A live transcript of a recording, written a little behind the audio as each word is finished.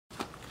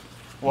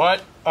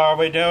What are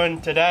we doing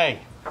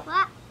today?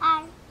 What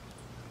are...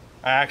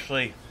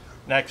 Actually,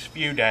 next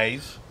few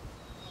days.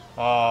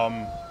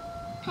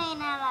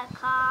 Painting a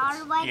car?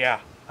 What?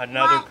 Yeah,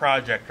 another What?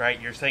 project, right?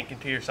 You're thinking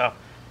to yourself,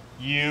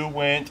 you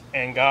went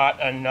and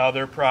got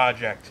another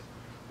project.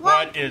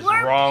 What is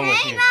wrong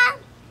with you?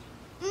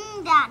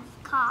 That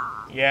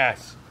car.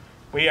 Yes,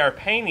 we are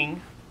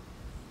painting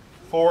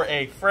for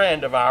a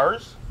friend of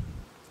ours.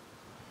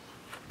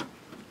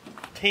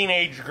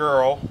 Teenage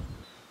girl,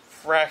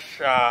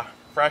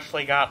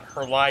 freshly got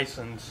her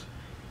license,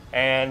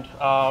 and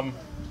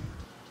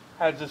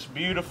has this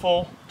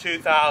beautiful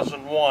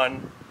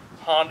 2001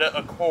 Honda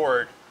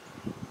Accord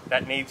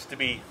that needs to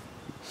be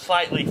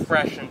slightly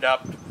freshened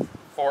up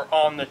for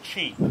on the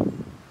cheap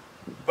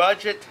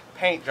budget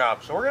paint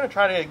job. So we're going to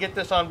try to get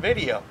this on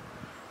video.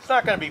 It's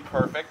not going to be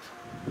perfect,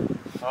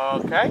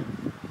 okay?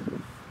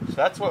 So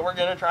that's what we're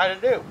going to try to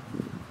do.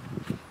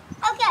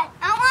 Okay,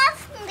 I want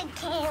some the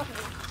candy.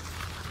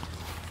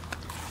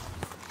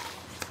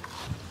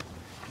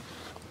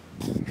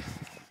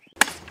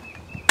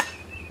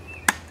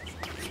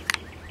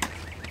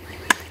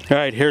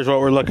 Alright, here's what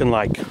we're looking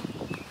like.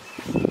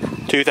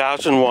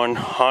 2001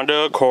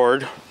 Honda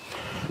Accord.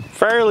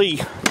 Fairly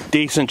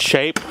decent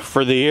shape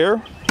for the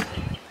year.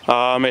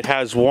 It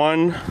has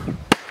one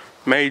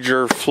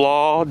major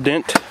flaw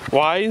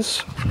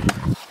dent-wise.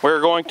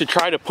 We're going to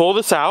try to pull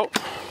this out.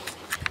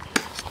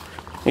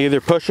 Either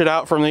push it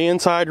out from the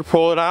inside or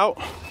pull it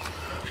out.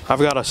 I've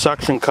got a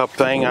suction cup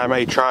thing I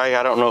may try.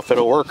 I don't know if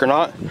it'll work or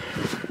not.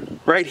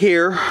 Right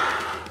here.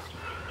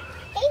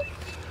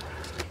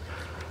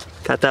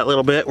 Got that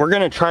little bit. We're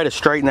going to try to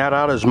straighten that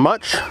out as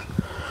much.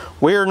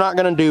 We are not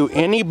going to do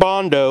any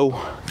Bondo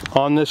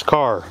on this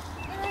car.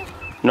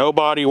 No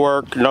body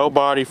work, no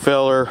body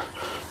filler,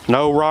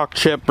 no rock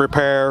chip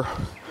repair,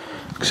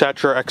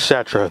 etc.,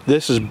 etc.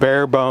 This is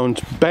bare bones,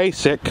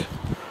 basic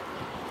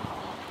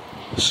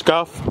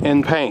scuff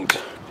and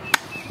paint.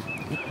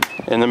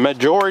 And the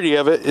majority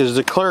of it is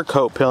the clear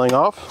coat peeling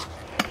off.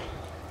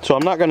 So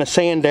I'm not going to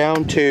sand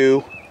down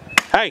to...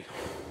 Hey!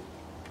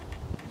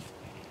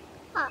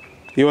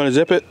 You want to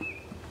zip it?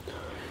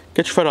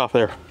 Get your foot off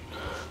there.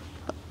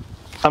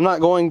 I'm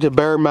not going to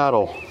bare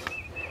metal.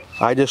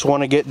 I just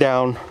want to get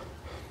down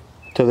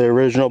to the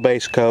original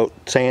base coat,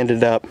 sand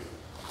it up,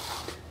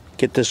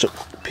 get this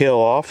peel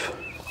off.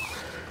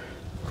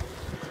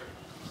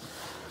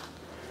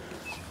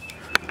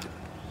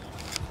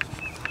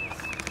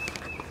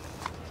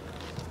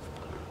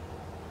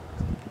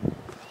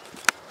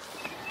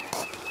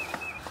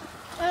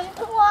 And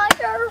the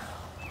water.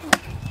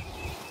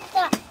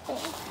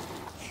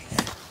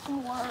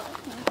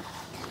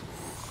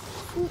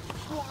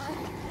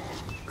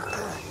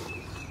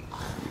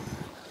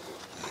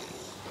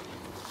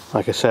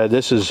 Like I said,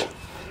 this is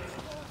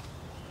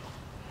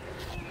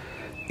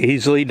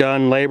easily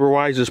done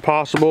labor-wise as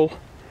possible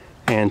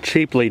and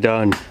cheaply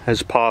done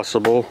as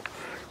possible,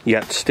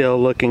 yet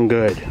still looking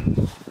good.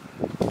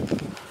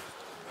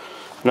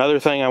 Another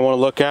thing I want to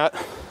look at,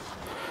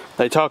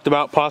 they talked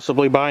about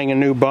possibly buying a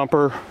new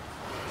bumper,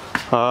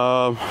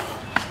 but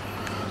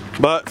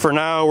for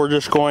now we're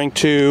just going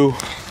to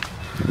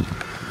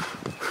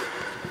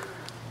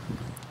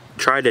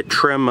try to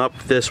trim up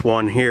this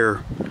one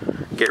here.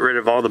 Get rid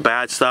of all the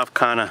bad stuff,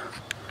 kind of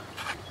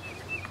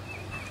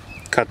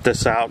cut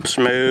this out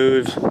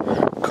smooth,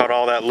 cut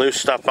all that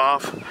loose stuff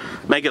off,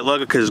 make it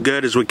look as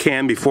good as we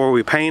can before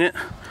we paint it,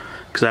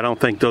 because I don't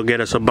think they'll get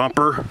us a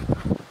bumper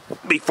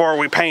before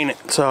we paint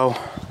it. So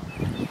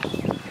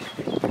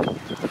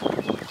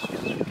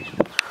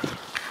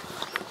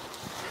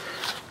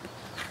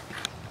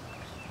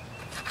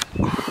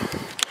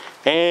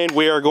and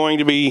we are going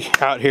to be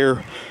out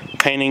here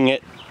painting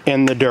it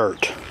in the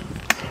dirt.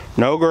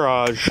 No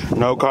garage,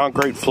 no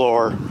concrete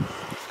floor,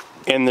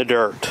 in the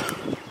dirt.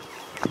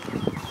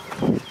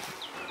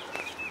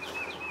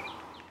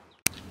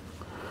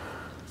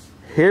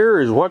 Here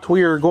is what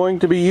we are going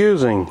to be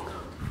using.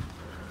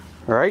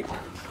 Alright,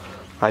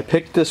 I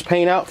picked this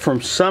paint out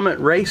from Summit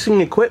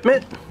Racing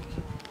Equipment.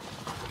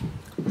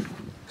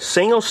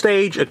 Single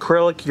stage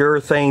acrylic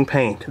urethane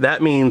paint.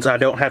 That means I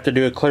don't have to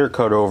do a clear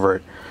coat over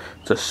it.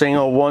 It's a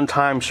single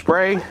one-time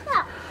spray.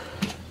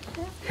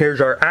 Here's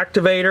our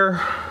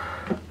activator.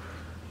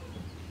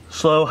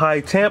 Slow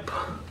high temp.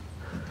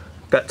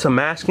 Got some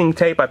masking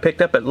tape I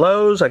picked up at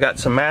Lowe's. I got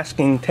some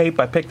masking tape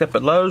I picked up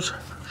at Lowe's.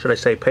 Should I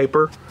say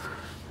paper?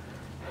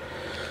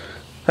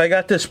 I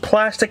got this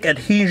plastic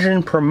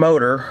adhesion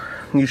promoter.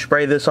 You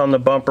spray this on the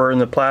bumper and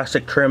the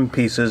plastic trim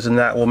pieces, and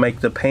that will make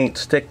the paint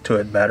stick to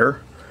it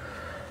better.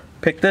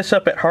 Picked this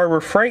up at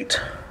Harbor Freight.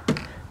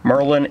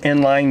 Merlin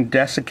inline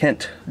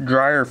desiccant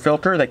dryer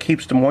filter that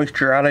keeps the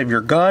moisture out of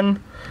your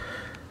gun.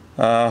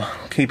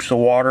 Keeps the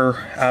water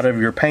out of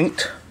your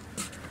paint.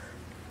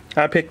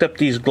 I picked up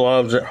these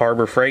gloves at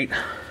Harbor Freight.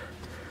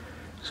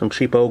 Some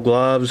cheapo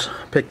gloves.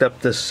 Picked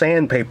up this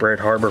sandpaper at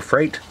Harbor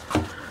Freight.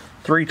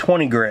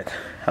 320 grit.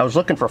 I was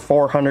looking for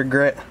 400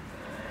 grit.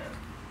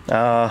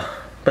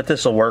 But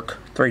this will work.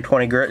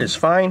 320 grit is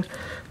fine.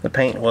 The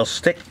paint will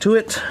stick to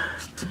it.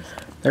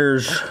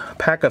 There's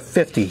pack of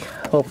 50.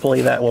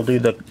 Hopefully that will do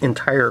the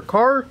entire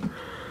car.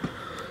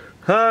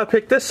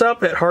 Picked this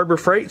up at Harbor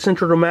Freight,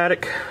 Central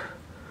Pneumatic.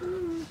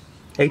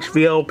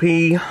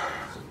 HVLP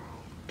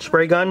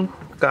spray gun.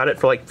 Got it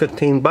for like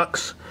 15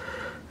 bucks.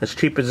 As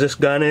cheap as this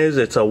gun is,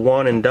 it's a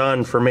one and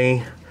done for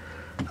me.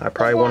 I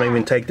probably won't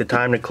even take the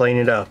time to clean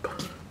it up.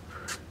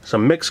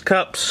 Some mix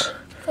cups.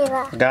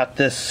 Got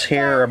this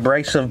here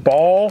abrasive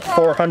ball,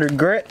 400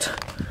 grit.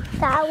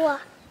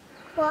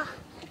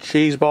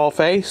 Cheese ball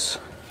face.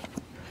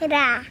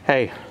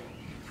 Hey.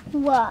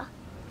 I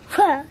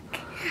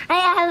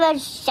have a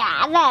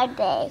shadow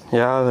day.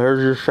 Yeah,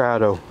 there's your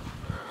shadow.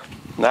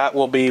 That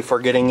will be for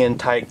getting in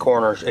tight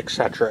corners,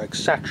 etc.,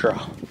 etc.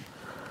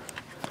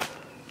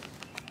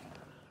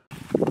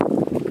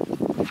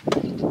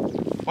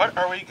 What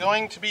are we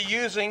going to be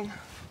using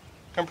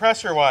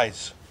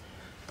compressor-wise?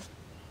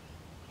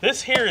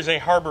 This here is a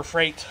Harbor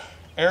Freight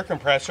air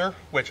compressor,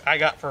 which I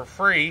got for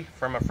free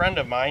from a friend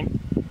of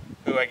mine,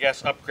 who I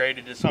guess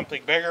upgraded to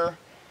something bigger,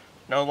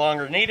 no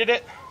longer needed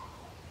it.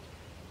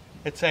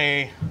 It's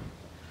a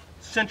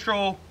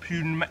Central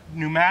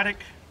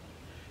Pneumatic,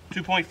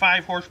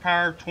 2.5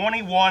 horsepower,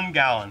 21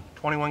 gallons,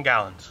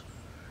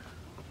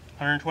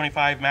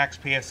 125 max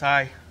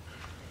PSI.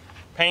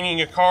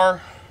 Painting a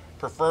car,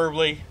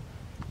 preferably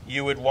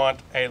you would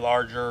want a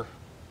larger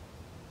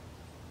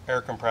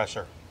air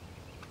compressor.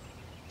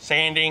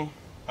 Sanding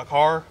a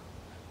car,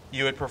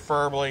 you would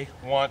preferably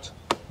want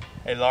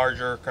a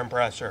larger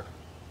compressor.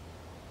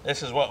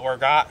 This is what we're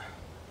got.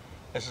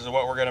 This is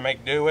what we're going to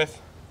make do with.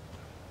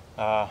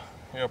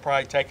 It'll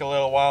probably take a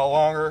little while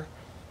longer.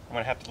 I'm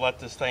going to have to let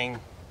this thing,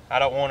 I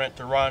don't want it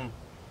to run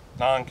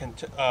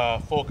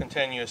full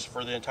continuous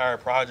for the entire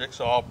project,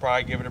 so I'll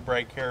probably give it a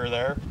break here or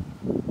there.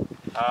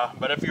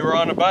 But if you were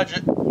on a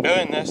budget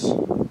doing this,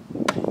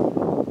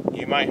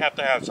 you might have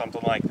to have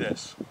something like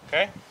this,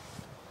 okay?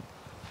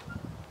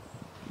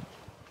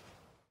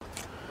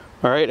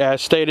 Alright,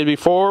 as stated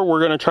before, we're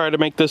going to try to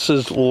make this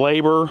as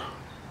labor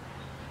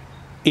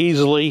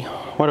easily,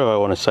 what do I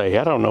want to say?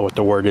 I don't know what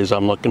the word is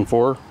I'm looking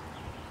for.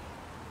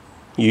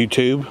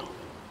 YouTube.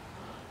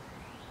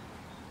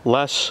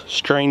 Less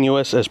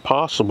strenuous as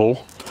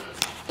possible.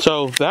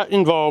 So that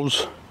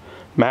involves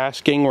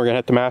masking. We're going to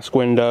have to mask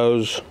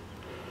windows,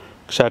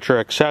 etc.,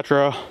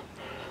 etc.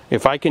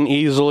 If I can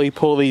easily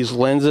pull these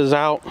lenses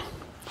out,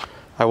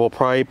 I will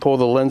probably pull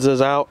the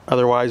lenses out.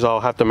 Otherwise,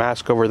 I'll have to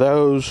mask over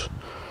those.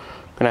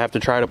 Gonna have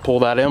to try to pull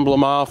that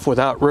emblem off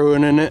without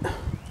ruining it.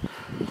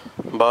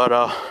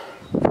 But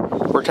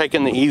we're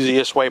taking the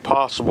easiest way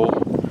possible.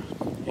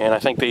 And I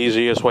think the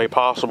easiest way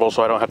possible,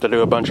 so I don't have to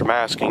do a bunch of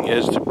masking,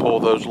 is to pull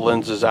those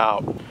lenses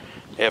out,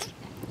 if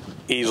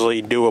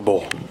easily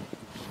doable.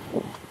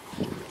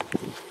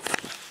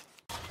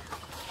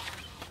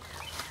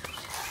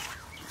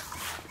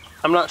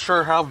 I'm not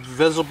sure how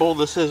visible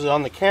this is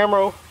on the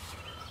camera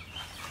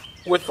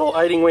with the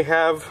lighting we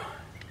have,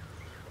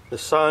 the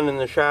sun and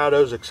the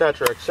shadows,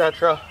 etc.,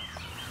 etc.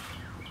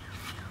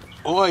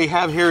 What we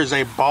have here is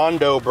a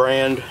Bondo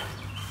brand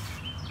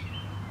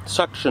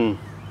suction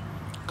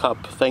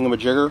cup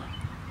thingamajigger.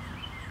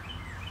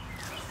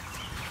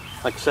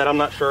 Like I said, I'm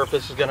not sure if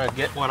this is going to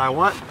get what I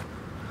want,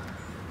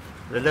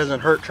 but it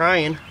doesn't hurt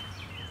trying.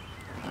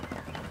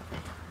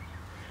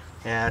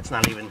 Yeah, it's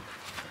not even,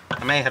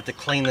 I may have to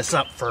clean this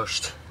up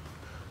first.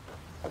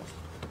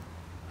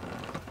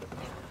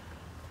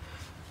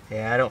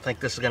 Yeah, I don't think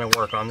this is going to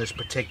work on this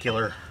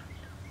particular.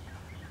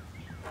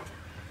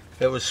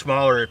 If it was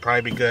smaller, it'd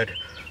probably be good.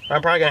 What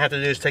I'm probably going to have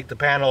to do is take the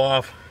panel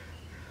off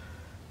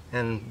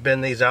and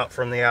bend these out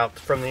from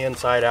the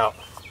inside out.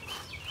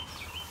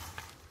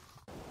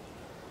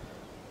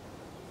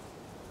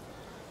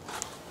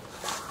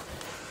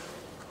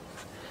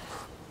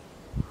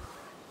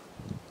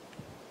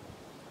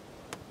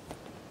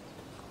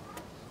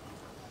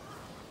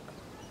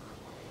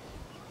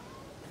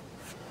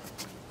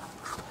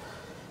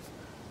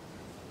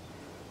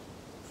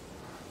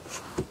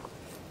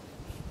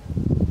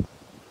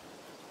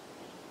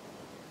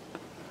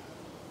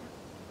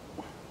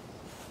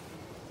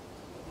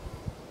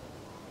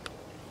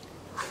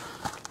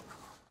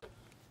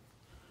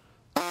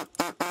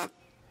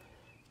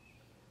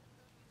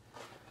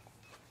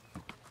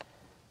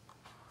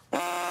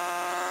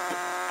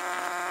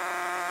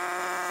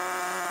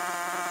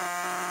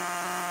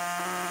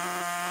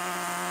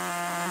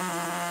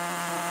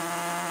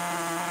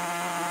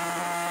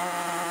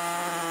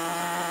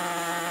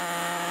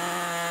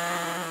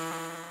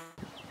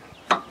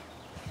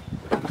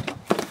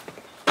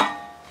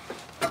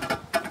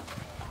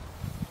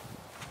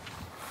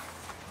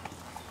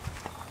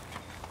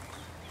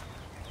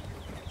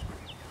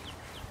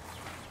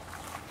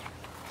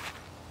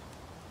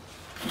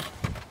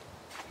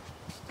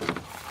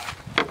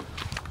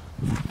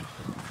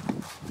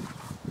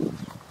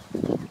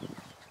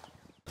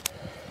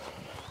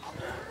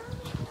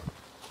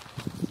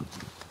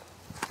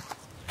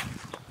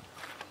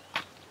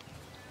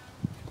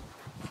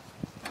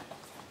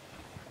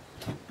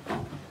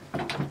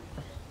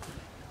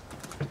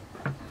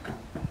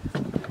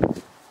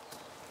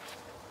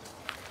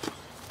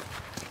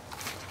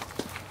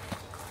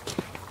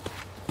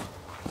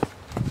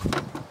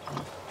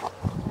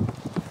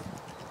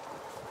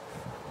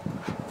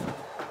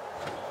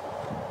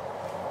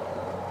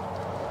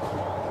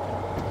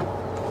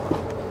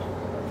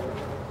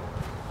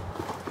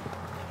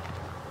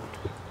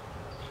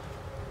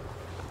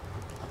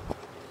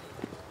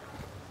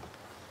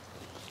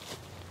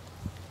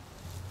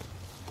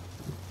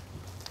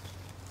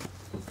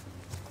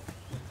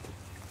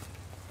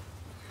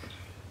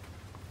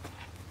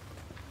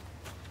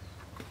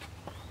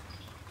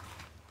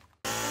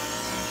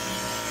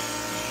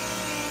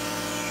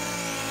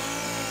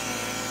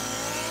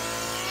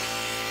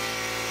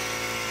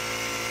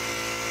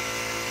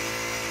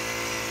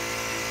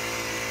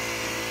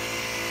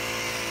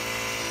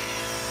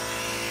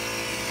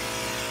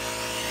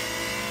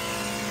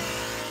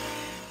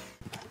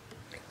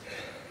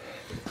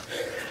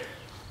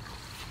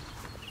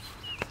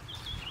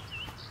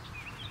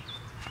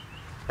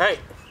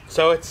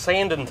 So it's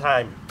sanding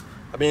time.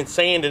 I've been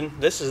sanding.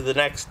 This is the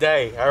next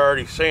day. I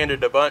already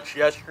sanded a bunch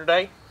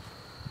yesterday.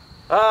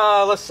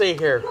 Let's see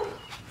here.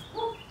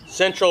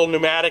 Central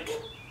Pneumatic,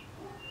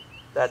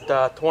 that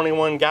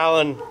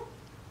 21-gallon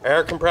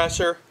air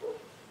compressor,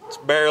 it's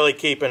barely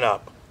keeping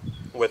up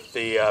with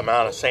the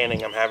amount of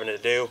sanding I'm having to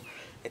do.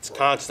 It's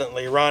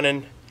constantly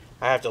running.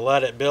 I have to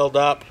let it build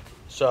up,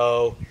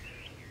 so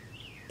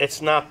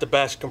it's not the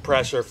best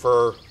compressor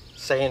for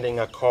sanding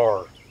a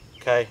car,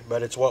 okay?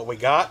 But it's what we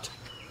got.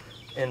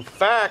 In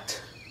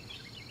fact,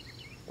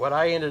 what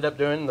I ended up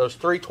doing, those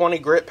 320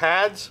 grit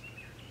pads,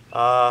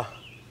 they're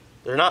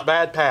not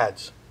bad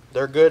pads.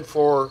 They're good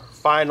for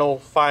final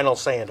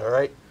sand, all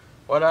right?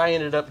 What I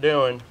ended up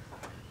doing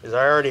is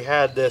I already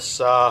had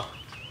this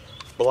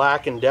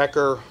Black &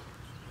 Decker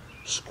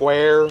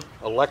square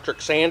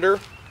electric sander.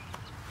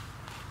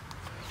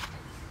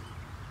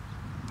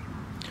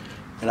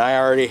 And I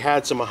already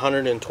had some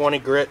 120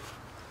 grit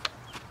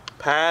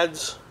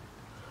pads.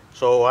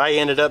 So I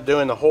ended up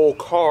doing the whole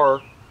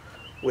car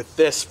with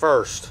this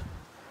first.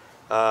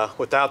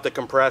 Without the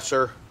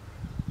compressor.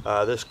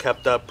 This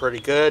kept up pretty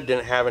good,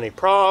 didn't have any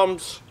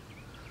problems.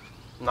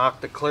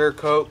 Knocked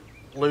the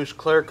loose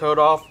clear coat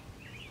off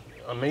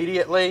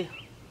immediately.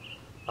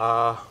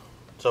 So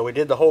we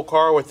did the whole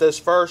car with this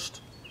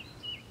first.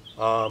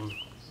 Probably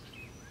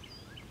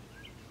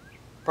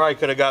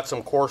could have got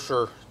some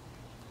coarser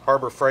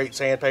Harbor Freight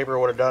sandpaper,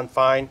 would have done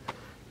fine.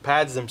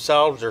 Pads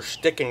themselves are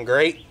sticking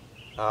great.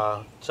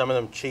 Some of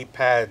them cheap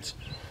pads,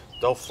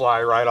 they'll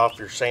fly right off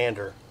your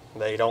sander.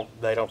 They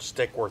don't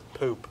stick worth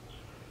poop.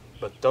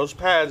 But those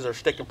pads are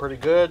sticking pretty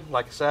good.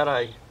 Like I said,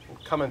 I'm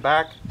coming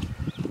back,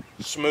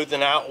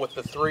 smoothing out with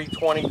the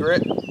 320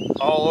 grit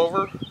all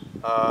over.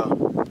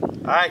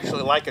 I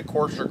actually like a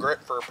coarser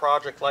grit for a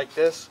project like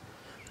this,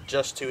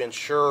 just to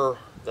ensure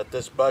that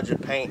this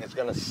budget paint is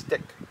going to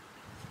stick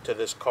to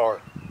this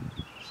car.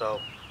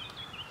 So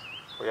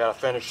we got to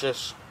finish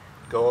this,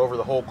 go over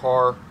the whole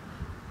car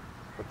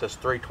with this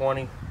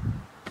 320,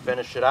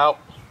 finish it out.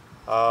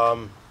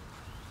 I'll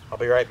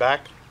be right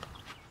back.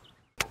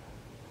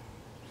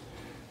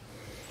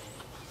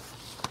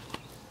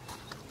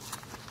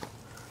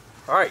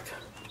 Alright,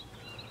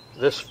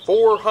 this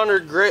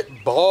 400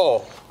 grit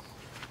ball,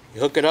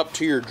 you hook it up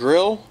to your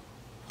drill.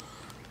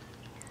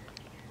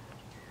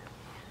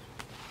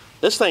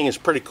 This thing is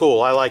pretty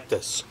cool. I like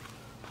this.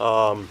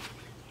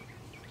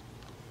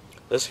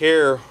 This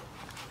here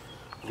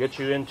gets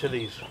you into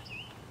these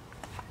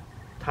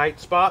tight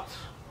spots,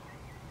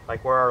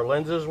 like where our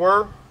lenses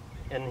were,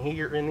 and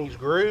here in these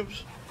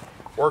grooves.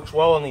 Works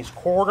well in these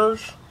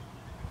corners.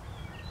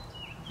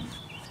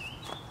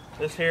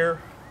 This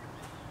here,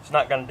 it's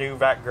not going to do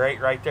that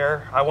great right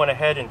there. I went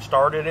ahead and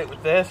started it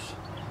with this,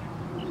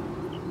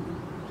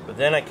 but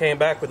then I came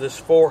back with this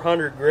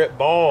 400 grit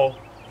ball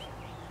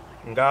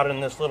and got in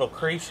this little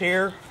crease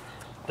here.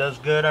 Does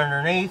good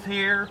underneath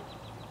here.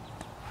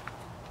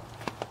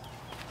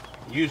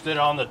 Used it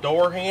on the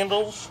door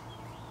handles.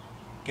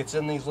 Gets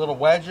in these little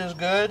wedges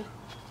good.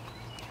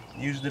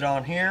 Used it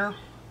on here.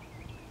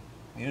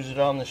 Used it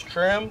on this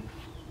trim.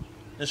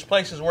 This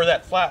place is where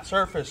that flat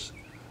surface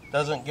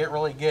doesn't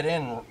really get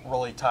in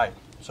really tight.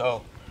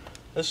 So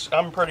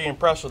I'm pretty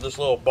impressed with this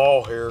little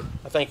ball here.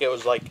 I think it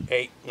was like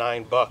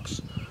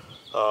 $8-9.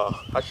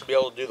 I should be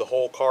able to do the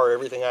whole car,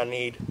 everything I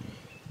need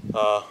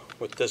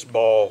with this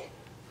ball,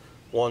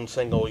 one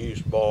single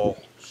use ball.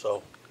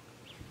 So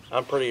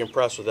I'm pretty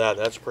impressed with that.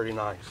 That's pretty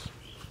nice.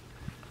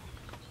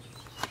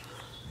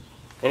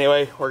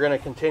 Anyway, we're going to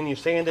continue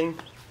sanding.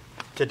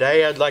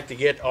 Today I'd like to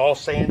get all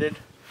sanded.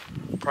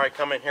 Probably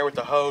come in here with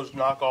the hose,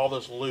 knock all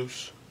this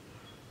loose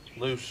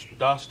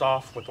dust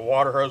off with the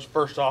water hose.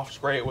 First off,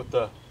 spray it with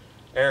the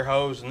air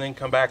hose, and then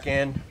come back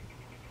in,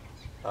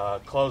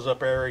 close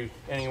up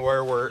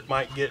anywhere where it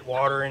might get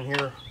water in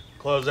here.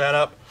 Close that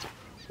up,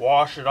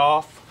 wash it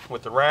off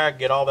with the rag,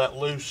 get all that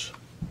loose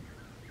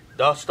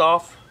dust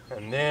off,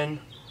 and then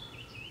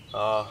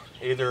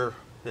either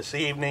this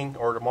evening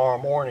or tomorrow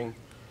morning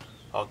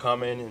I'll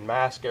come in and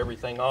mask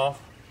everything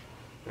off,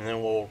 and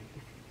then we'll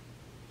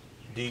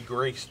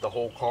degrease the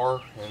whole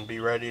car and be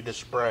ready to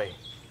spray.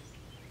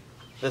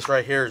 This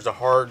right here is a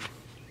hard,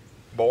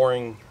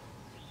 boring,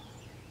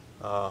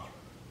 not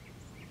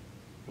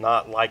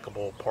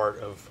likable part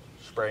of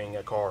spraying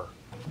a car.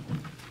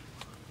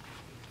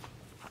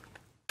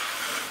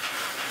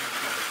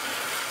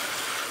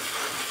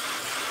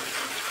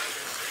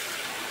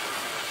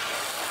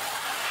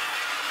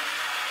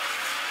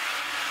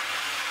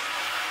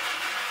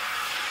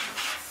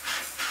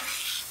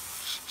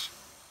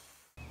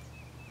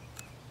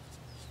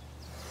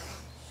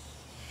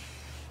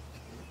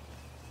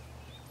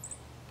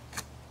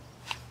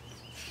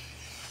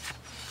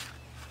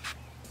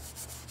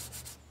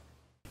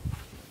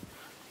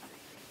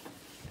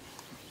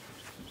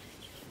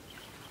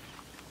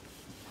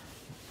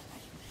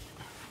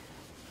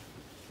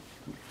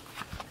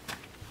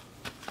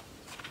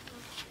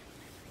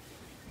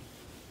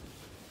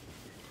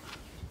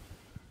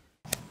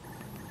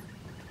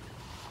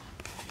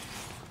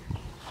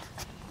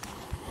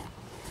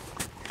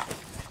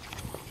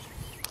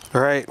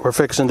 Alright, we're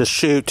fixing to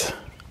shoot.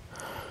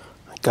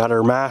 Got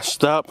her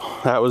masked up.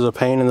 That was a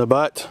pain in the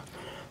butt.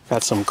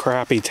 Got some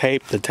crappy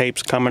tape. The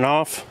tape's coming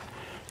off.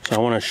 So I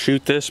want to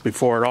shoot this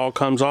before it all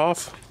comes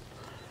off.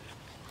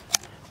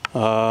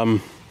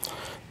 Then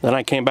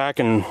I came back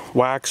and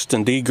waxed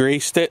and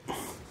degreased it.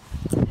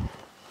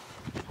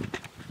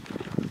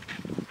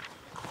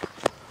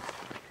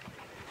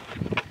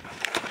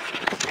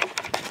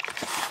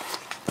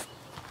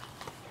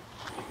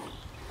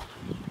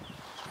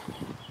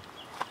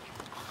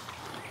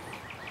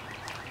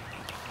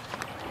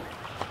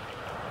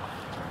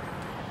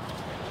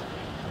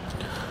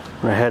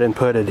 Went ahead and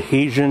put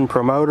adhesion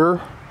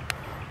promoter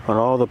on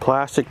all the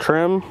plastic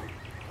trim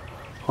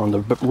on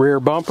the rear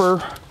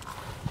bumper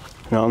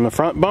and on the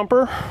front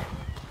bumper.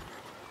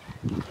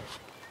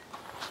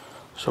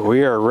 So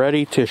we are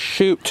ready to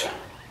shoot.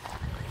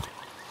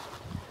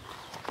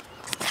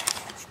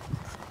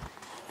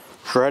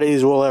 As ready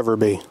as we'll ever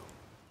be.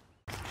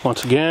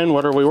 Once again,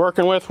 what are we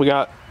working with? We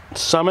got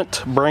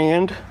Summit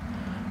brand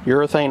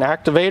urethane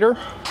activator,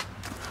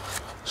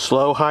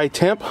 slow high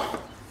temp.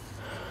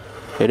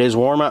 It is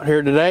warm out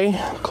here today,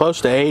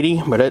 close to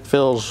 80, but it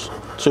feels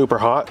super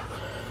hot.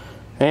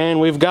 And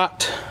we've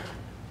got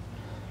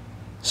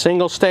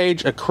single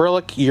stage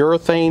acrylic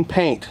urethane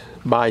paint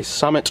by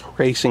Summit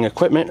Racing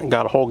Equipment.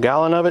 Got a whole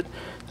gallon of it.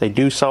 They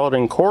do sell it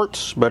in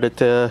quarts, but at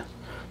the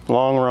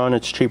long run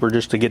it's cheaper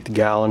just to get the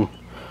gallon.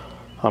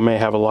 I may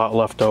have a lot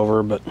left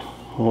over, but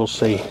we'll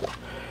see.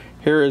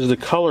 Here is the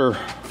color,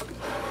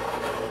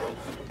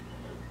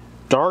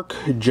 dark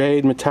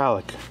Jade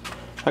Metallic.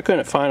 I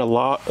couldn't find a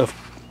lot of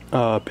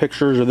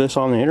pictures of this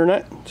on the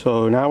internet,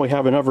 so now we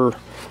have another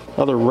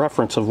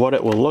reference of what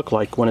it will look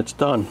like when it's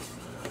done.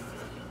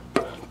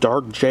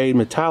 Dark Jade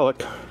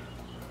Metallic.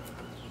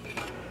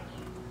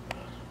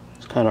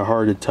 It's kind of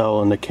hard to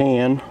tell in the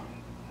can.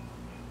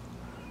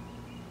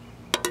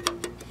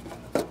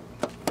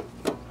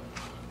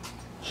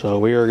 So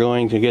we are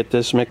going to get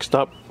this mixed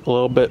up a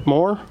little bit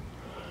more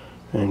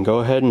and go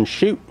ahead and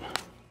shoot.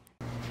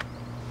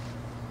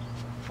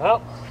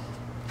 Well,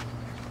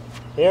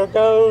 here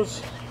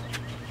goes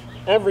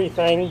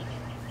everything.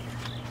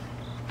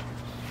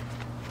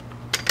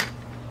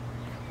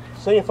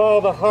 See if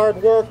all the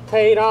hard work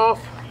paid off.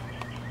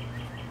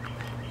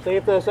 See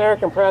if this air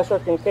compressor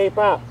can keep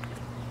up.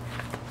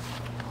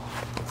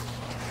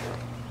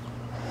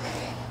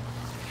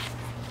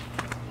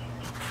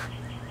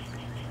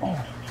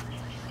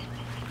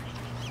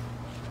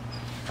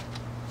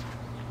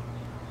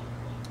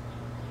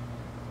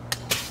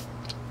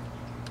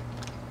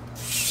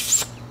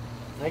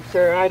 Make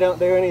sure I don't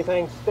do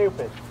anything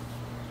stupid.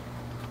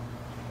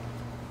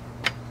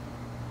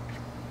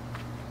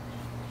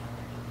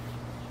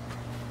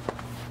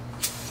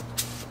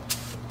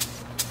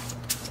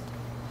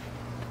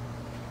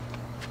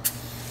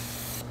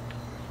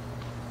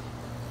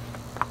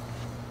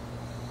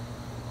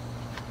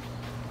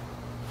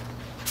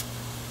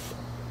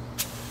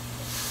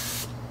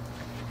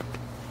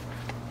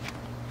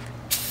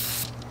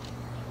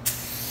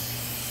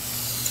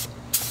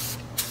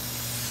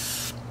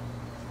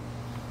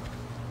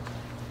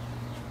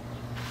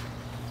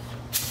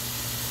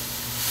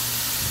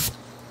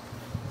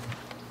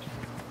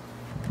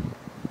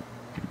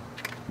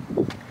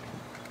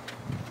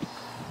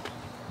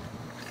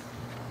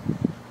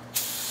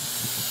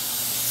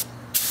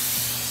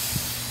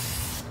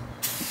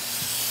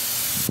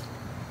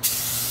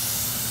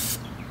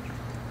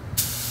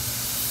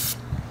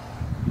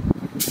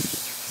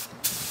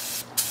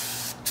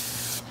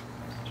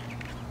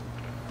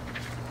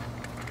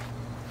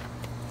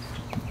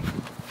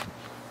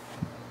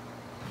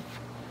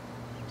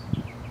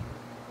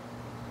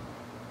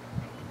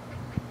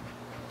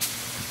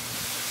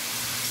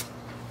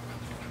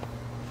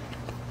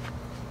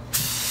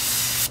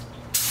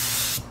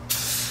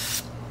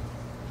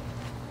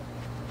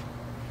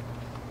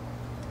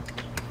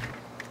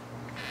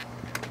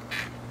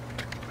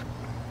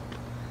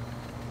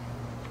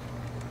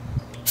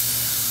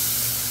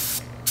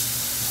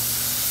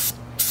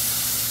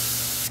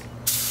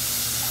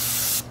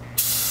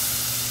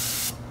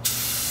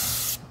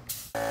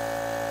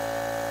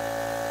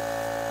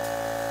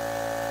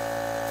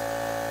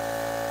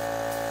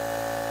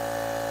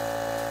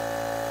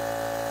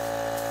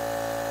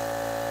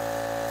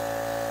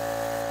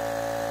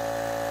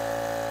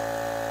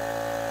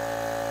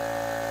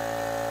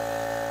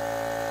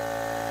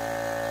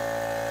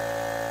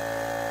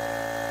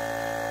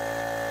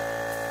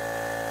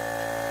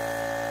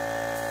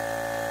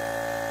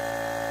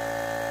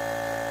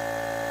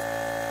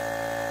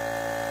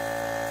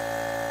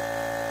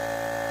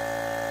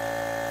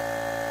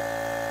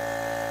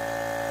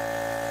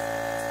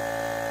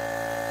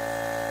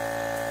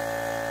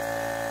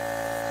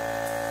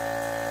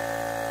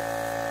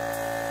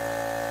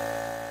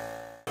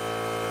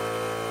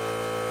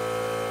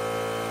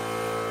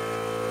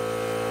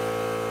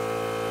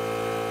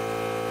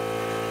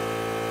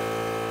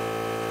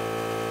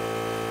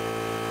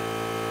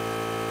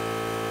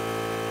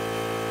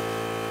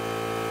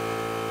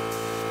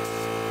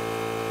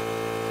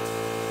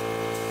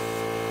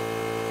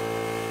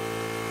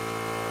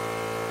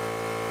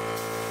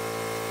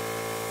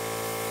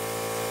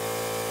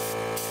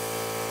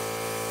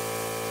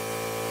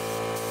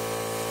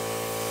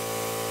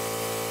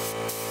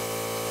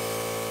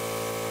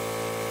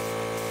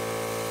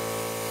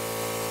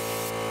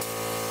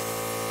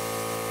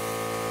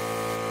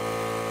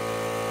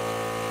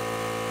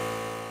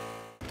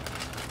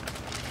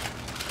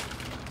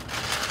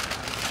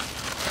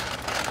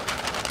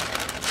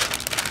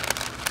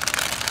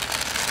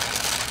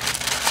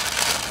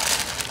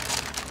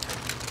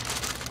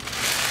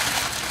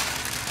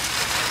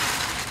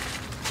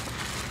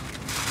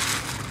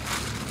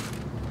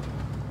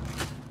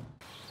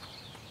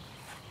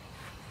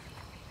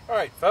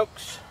 Alright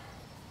folks,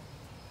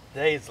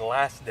 today is the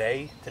last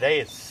day.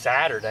 Today is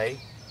Saturday.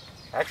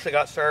 I actually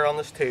got started on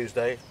this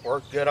Tuesday.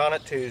 Worked good on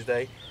it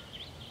Tuesday.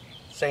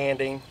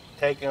 Sanding,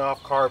 taking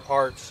off car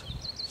parts.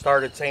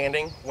 Started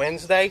sanding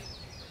Wednesday.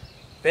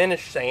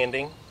 Finished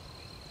sanding.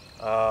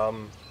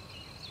 Okay,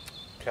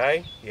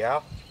 yeah.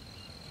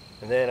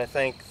 And then I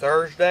think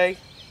Thursday.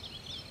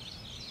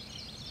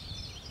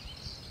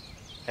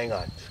 Hang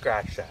on,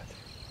 scratch that.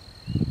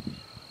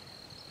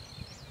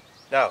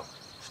 No,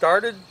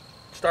 started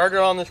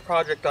on this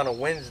project on a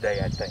Wednesday,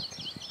 I think.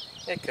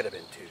 It could have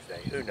been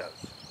Tuesday, who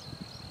knows.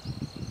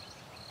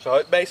 So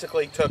it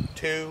basically took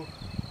 2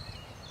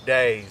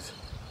 days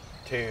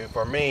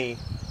for me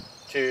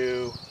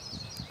to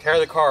tear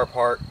the car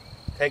apart,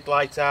 take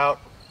lights out,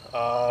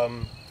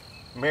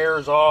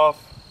 mirrors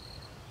off,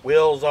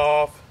 wheels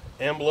off,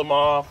 emblem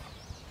off,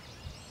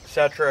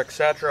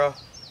 etc.,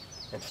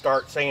 and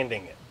start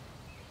sanding it.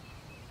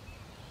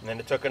 And then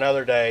it took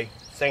another day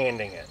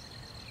sanding it.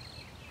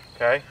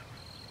 Okay?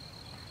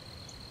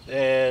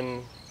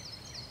 Then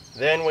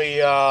we,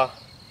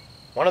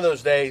 one of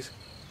those days,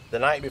 the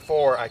night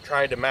before, I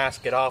tried to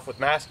mask it off with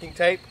masking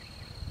tape.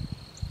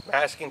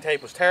 Masking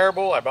tape was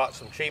terrible. I bought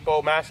some cheap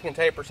old masking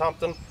tape or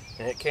something,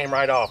 and it came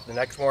right off. The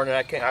next morning,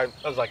 I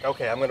was like,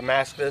 okay, I'm going to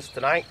mask this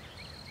tonight,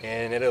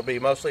 and it'll be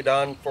mostly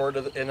done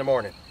in the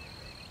morning.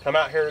 Come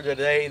out here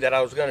today that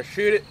I was going to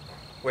shoot it,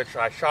 which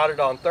I shot it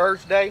on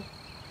Thursday.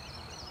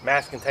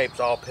 Masking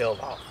tape's all peeled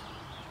off.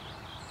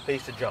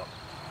 Piece of junk.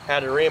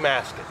 Had to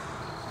remask it.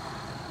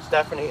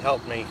 Stephanie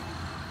helped me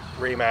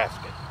remask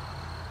it.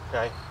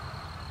 Okay?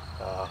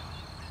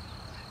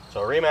 So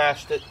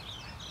remasked it,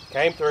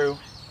 came through,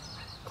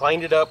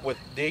 cleaned it up with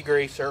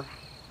degreaser,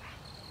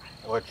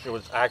 which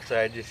was actually,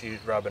 I just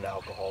used rubbing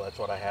alcohol. That's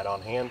what I had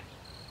on hand.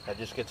 That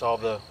just gets all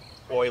the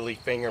oily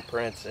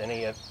fingerprints,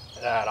 any of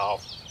that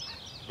off.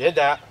 Did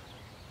that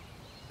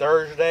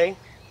Thursday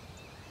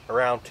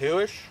around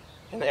 2-ish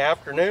in the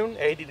afternoon,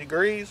 80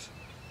 degrees,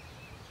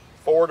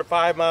 4 to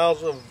 5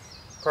 miles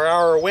per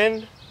hour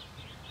wind.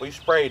 We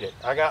sprayed it.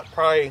 I got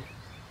probably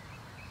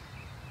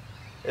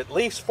at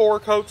least 4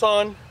 coats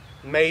on,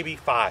 maybe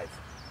 5.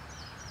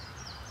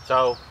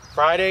 So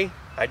Friday,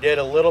 I did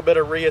a little bit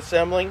of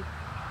reassembling,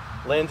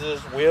 lenses,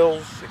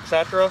 wheels,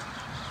 etc.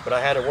 But I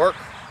had to work.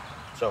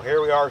 So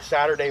here we are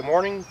Saturday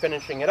morning,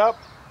 finishing it up.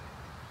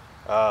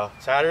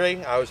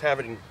 Saturday, I was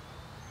having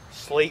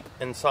sleep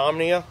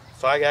insomnia,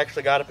 so I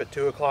actually got up at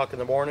 2 o'clock in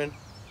the morning.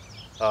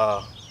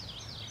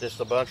 Just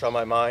a bunch on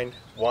my mind.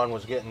 One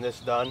was getting this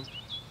done.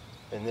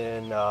 And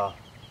then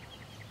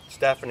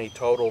Stephanie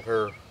totaled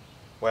her,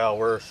 well,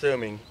 we're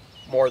assuming,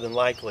 more than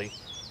likely,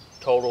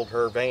 totaled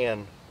her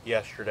van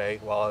yesterday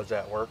while I was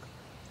at work.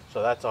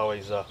 So that's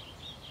always a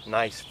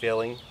nice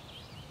feeling.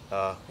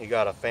 You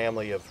got a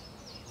family of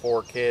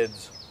 4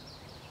 kids,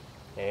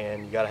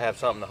 and you got to have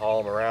something to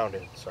haul them around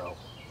in. So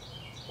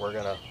we're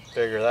going to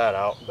figure that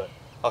out. But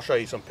I'll show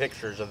you some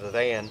pictures of the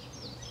van.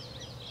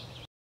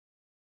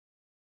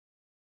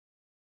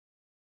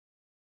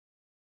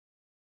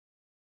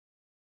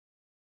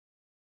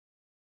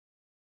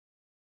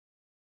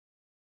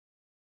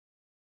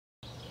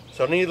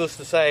 So needless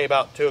to say,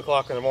 about 2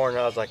 o'clock in the morning,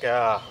 I was like,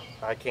 I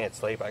can't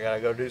sleep. I got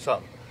to go do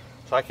something.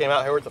 So I came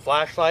out here with the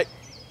flashlight,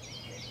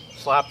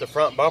 slapped the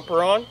front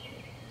bumper on,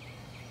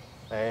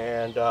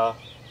 and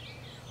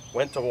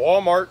went to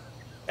Walmart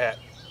at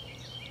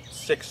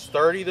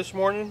 6:30 this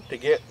morning to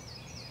get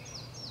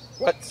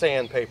wet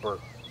sandpaper,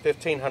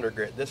 1500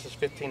 grit. This is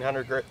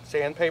 1500 grit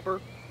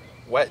sandpaper,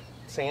 wet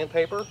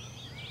sandpaper.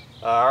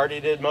 I already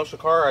did most of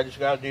the car. I just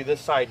got to do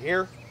this side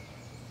here.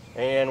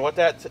 And what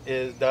that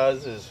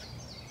does is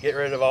get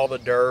rid of all the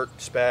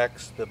dirt,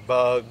 specks, the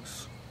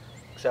bugs,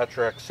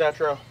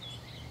 etc.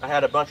 I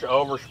had a bunch of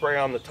overspray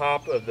on the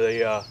top of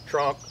the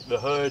trunk, the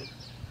hood,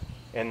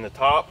 and the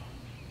top.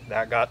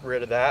 That got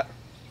rid of that.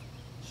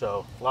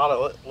 So a lot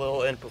of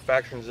little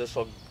imperfections this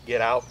will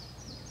get out.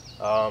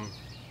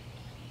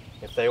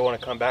 If they want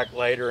to come back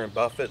later and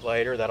buff it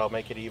later, that'll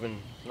make it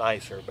even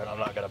nicer, but I'm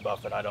not going to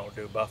buff it. I don't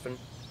do buffing.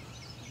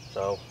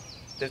 So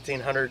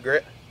 1500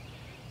 grit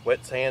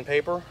wet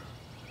sandpaper.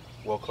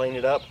 We'll clean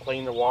it up,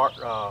 clean the wash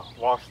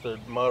the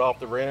mud off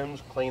the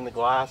rims, clean the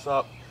glass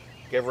up,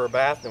 give her a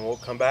bath, and we'll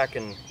come back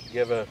and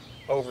give an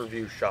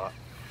overview shot.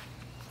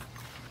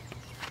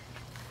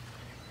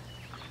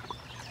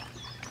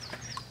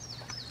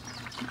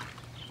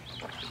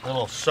 A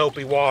little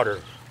soapy water.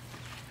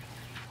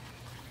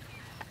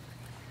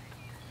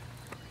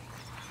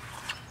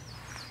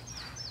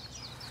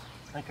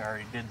 I think I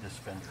already did this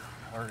fender.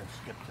 We're going to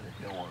skip to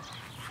the door.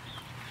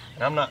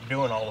 And I'm not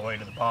doing all the way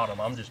to the bottom.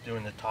 I'm just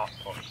doing the top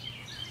part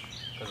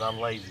because I'm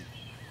lazy.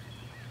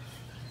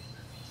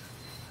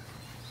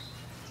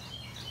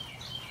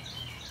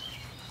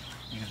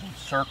 Using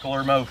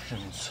circular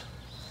motions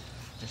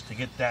just to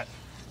get that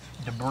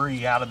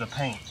debris out of the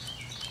paint.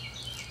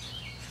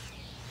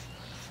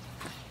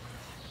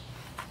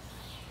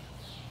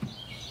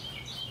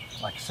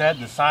 Like I said,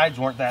 the sides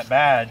weren't that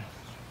bad,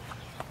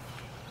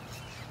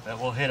 but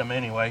we'll hit them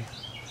anyway.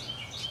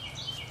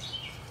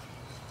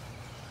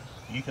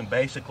 you can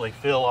basically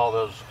fill all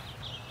those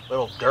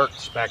little dirt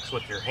specks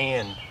with your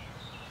hand.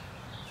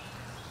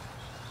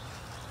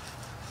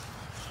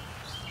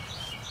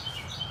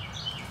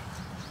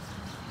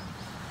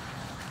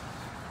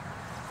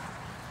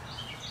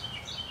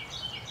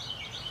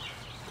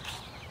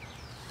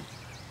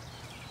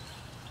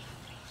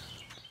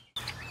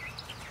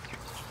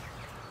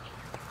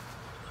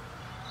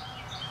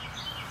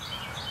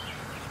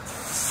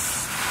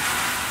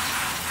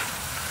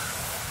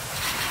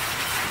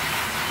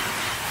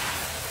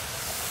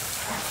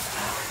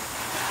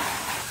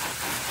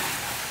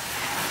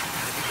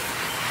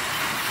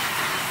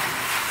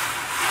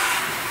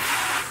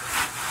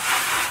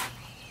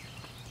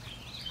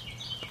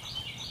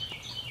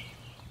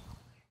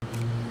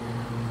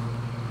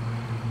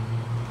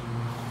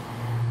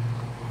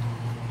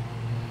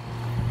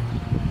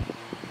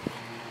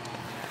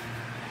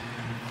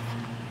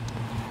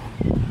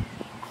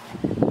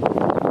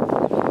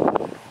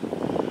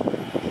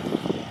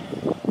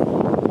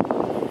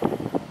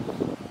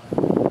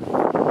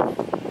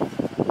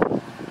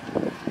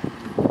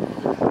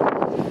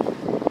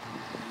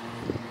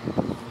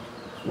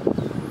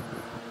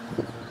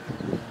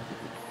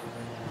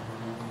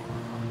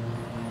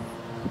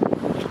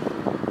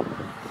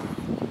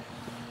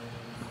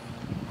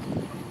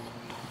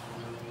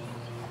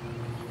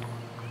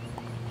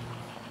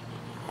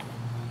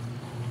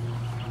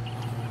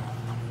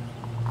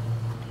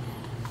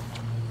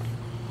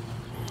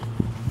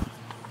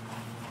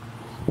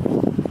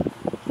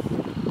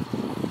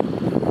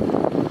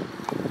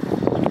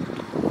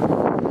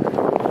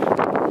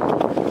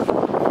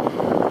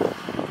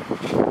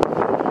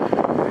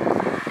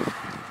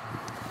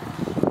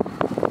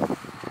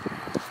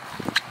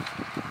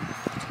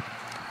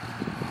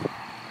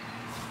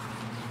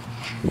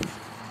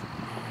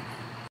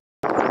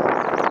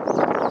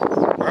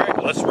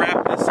 Let's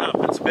wrap this up.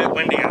 It's a bit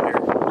windy out here.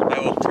 I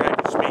will try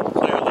to speak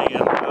clearly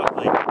and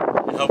loudly,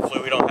 and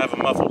hopefully we don't have a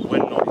muffled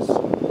wind noise.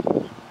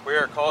 We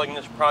are calling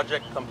this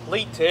project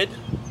completed.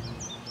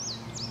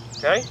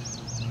 Okay?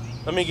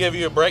 Let me give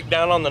you a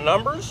breakdown on the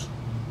numbers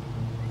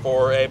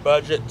for a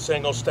budget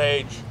single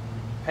stage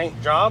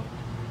paint job,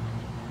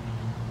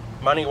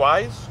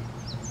 money-wise.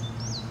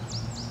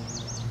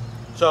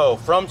 So,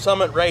 from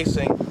Summit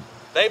Racing,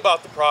 they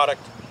bought the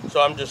product,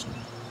 so I'm just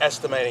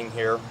estimating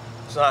here.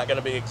 It's not going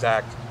to be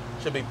exact.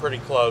 Should be pretty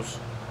close.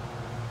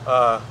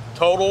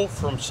 Total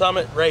from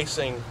Summit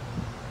Racing,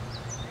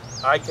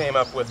 I came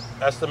up with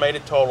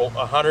estimated total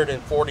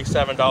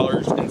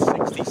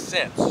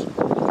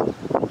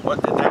 $147.60.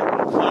 What did that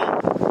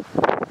include?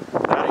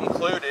 That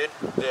included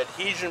the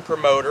adhesion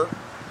promoter,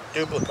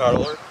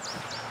 duplicator.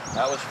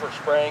 That was for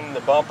spraying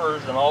the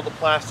bumpers and all the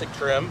plastic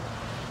trim.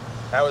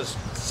 That was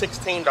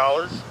 $16.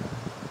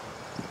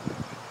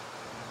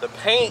 The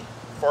paint,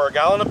 for a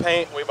gallon of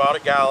paint, we bought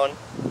a gallon,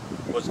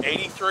 was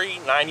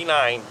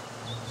 $83.99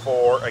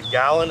 for a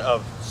gallon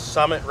of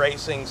Summit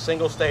Racing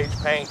single stage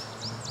paint,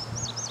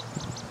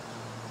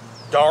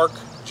 dark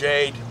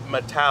Jade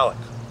Metallic.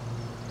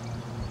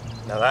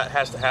 Now that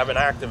has to have an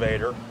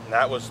activator, and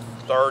that was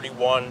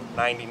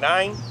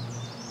 $31.99.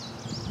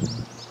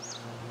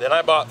 Then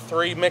I bought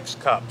 3 mix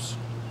cups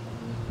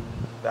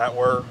that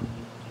were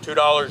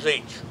 $2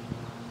 each.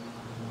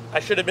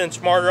 I should have been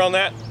smarter on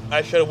that.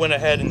 I should have went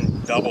ahead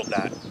and doubled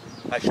that.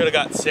 I should have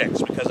got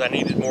 6 because I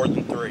needed more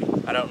than 3.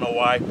 I don't know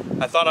why.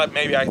 I thought I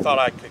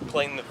could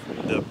clean the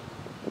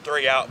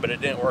 3 out, but it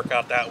didn't work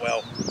out that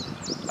well.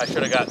 I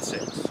should have got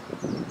 6.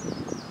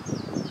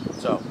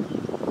 So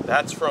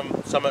that's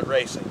from Summit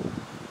Racing.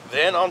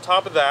 Then on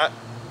top of that,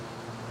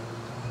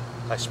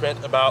 I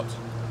spent about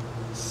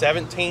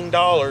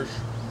 $17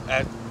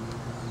 at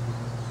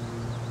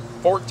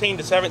 $14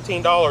 to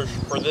 $17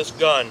 for this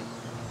gun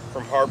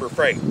from Harbor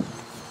Freight.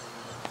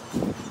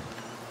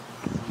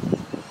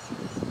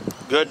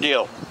 Good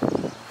deal.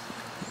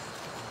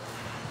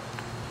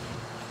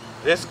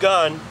 This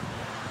gun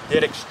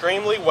did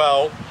extremely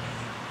well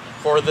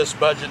for this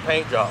budget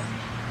paint job.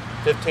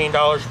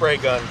 $15 spray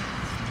gun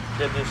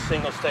did this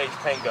single stage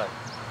paint gun.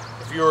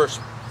 If you were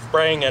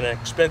spraying an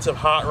expensive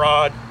hot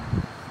rod,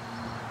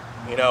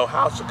 you know,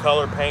 house of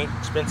color paint,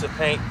 expensive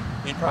paint,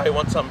 you'd probably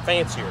want something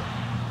fancier.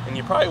 And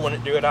you probably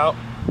wouldn't do it out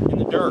in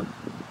the dirt,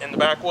 in the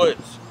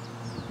backwoods,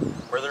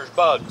 where there's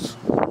bugs,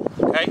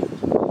 okay?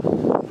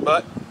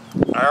 But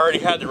I already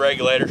had the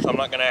regulator, so I'm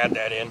not gonna add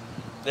that in.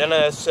 Then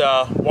this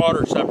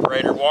water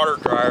separator, water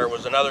dryer,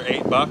 was another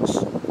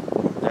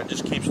 $8. That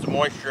just keeps the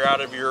moisture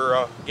out of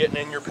your, getting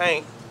in your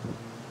paint.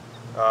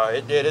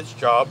 It did its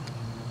job.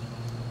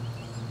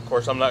 Of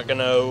course, I'm not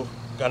gonna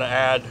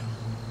add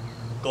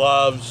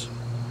gloves,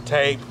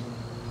 tape,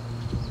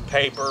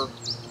 paper.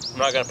 I'm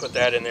not gonna put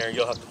that in there.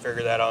 You'll have to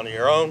figure that on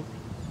your own.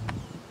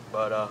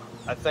 But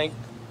I think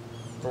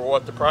for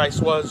what the price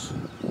was,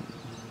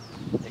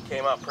 it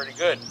came out pretty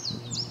good.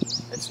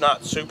 It's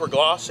not super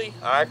glossy.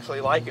 I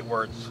actually like it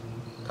where it's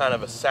kind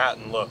of a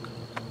satin look.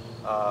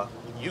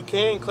 You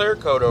can clear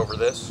coat over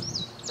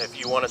this if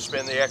you want to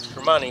spend the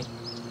extra money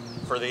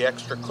for the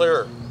extra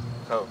clear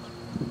coat.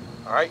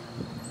 Alright?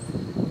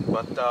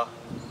 But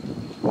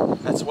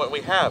that's what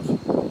we have.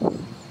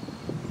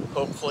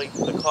 Hopefully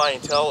the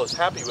clientele is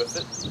happy with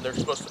it. They're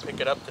supposed to pick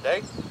it up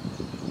today.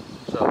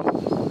 So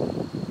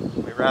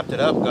we wrapped it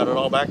up, got it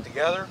all back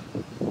together.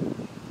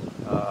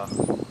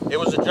 It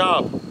was a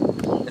job.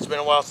 It's been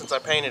a while since I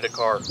painted a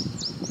car.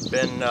 It's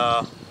been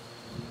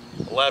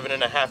 11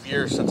 and a half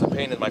years since I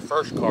painted my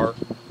first car,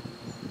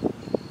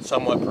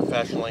 somewhat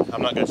professionally.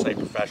 I'm not going to say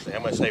professionally,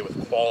 I'm going to say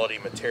with quality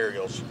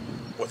materials,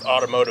 with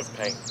automotive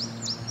paint.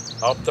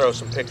 I'll throw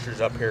some pictures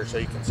up here so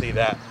you can see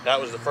that.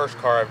 That was the first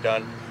car I've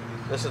done.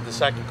 This is the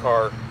second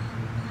car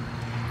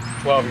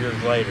 12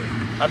 years later.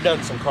 I've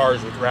done some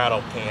cars with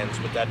rattle cans,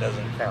 but that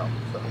doesn't count.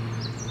 So.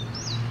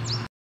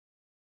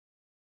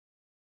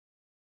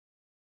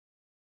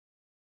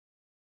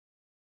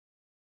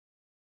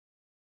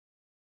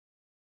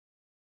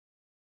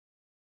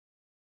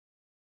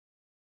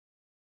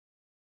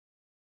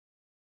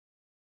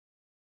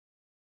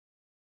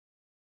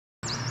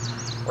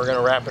 We're going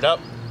to wrap it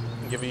up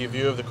and give you a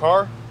view of the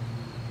car.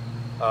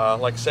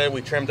 Like I said,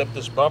 we trimmed up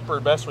this bumper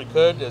best we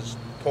could, as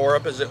tore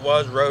up as it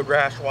was road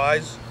rash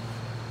wise.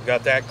 We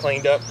got that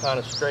cleaned up, kind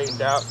of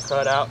straightened out,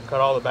 cut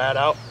all the bad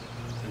out.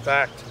 In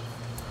fact,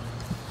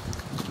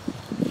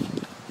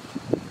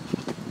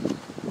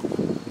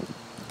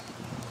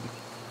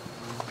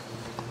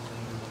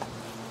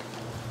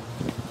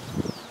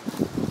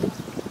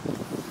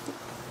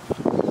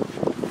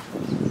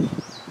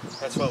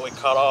 that's what we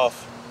cut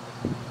off.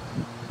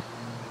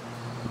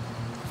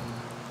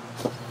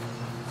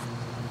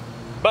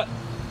 But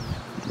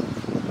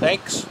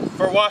thanks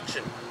for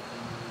watching.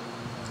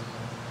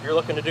 If you're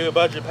looking to do a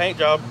budget paint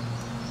job,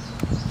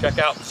 check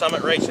out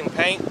Summit Racing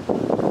Paint,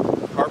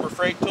 Harbor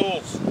Freight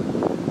Tools.